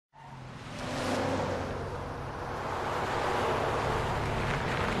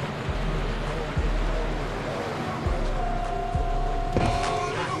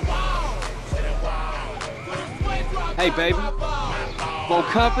Hey, baby. Want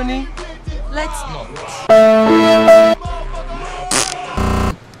company? Let's not.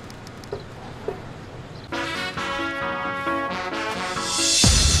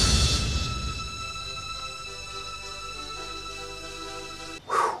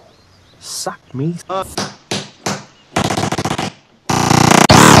 Suck me up.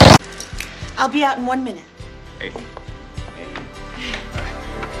 I'll be out in 1 minute. Hey.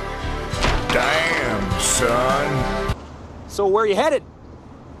 Damn, son. So where you headed?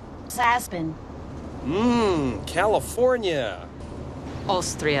 Aspen. California.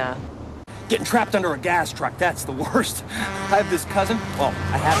 Austria. Getting trapped under a gas truck, that's the worst. I have this cousin. Well,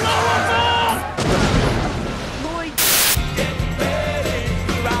 I have this. Lloyd.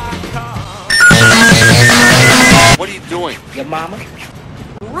 What are you doing? Your mama?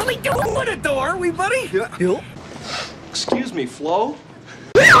 Really doing what a door, are we, buddy? Yeah. Excuse me, Flo?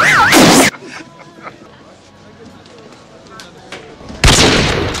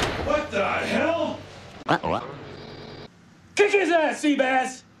 What the hell? What? Kick his ass,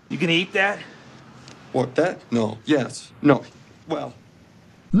 Seabass! You gonna eat that? What, that? No. Yes. No. Well.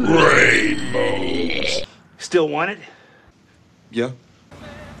 Rainbows. Still want it? Yeah.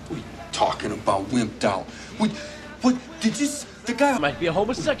 What are you talking about, wimped out? What, did you, the guy Might be a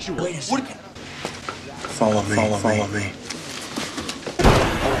homosexual. Wait a second. Follow me, follow me.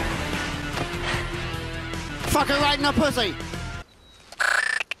 Fuck her right in the pussy!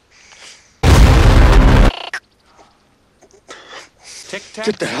 Tic-tac.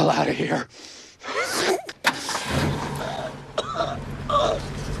 Get the hell out of here.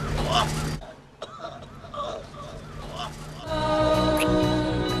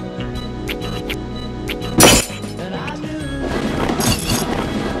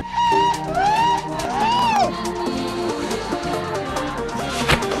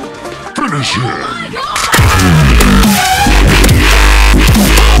 Finish him.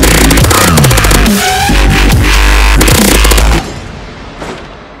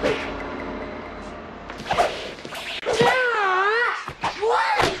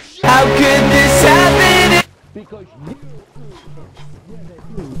 How could this happen? Because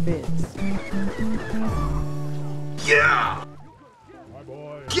Yeah!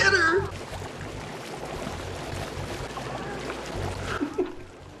 Get her!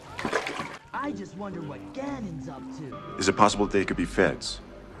 I just wonder what Gannon's up to. Is it possible they could be feds?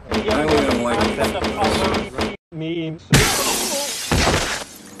 I only don't like it. memes.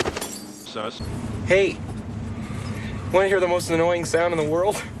 Sus. Hey, want to hear the most annoying sound in the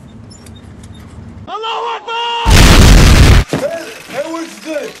world? Hello, Akbar! That was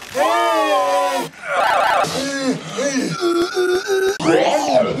good.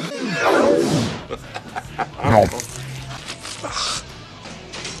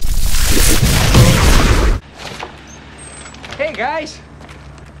 Hey, guys.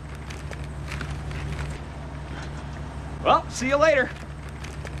 Well, see you later.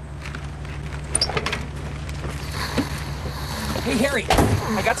 Hey, Harry,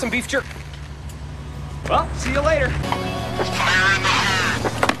 I got some beef jerky. Well, see you later.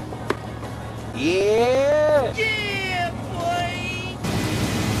 Yeah! Yeah, boy!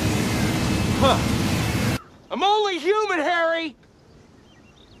 Huh. I'm only human, Harry!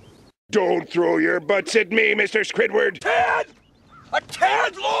 Don't throw your butts at me, Mr. Squidward! Tad! A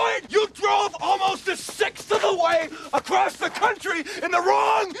tad, Lloyd! You drove almost a sixth of the way across the country in the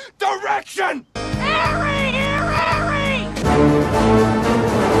wrong direction! Harry! Harry!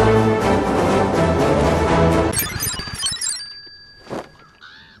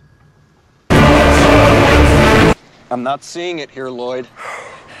 I'm not seeing it here, Lloyd.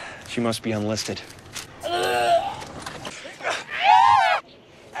 She must be unlisted.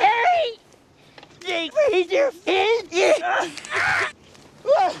 Harry! They raise your fist?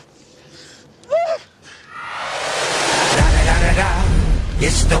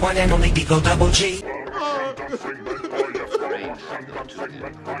 It's the one and only Deagle Double G.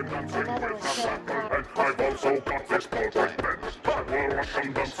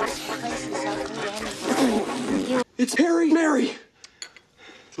 It's Harry. Mary.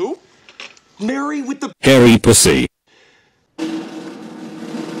 Who? Mary with the Hairy pussy.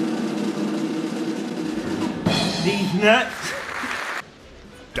 These nuts.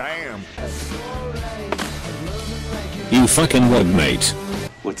 Damn. You fucking would, mate.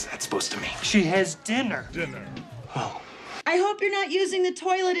 What's that supposed to mean? She has dinner. I hope you're not using the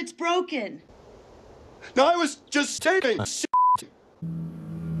toilet, it's broken. No, I was just taking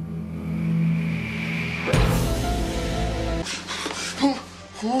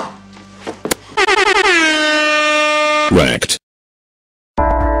Wrecked.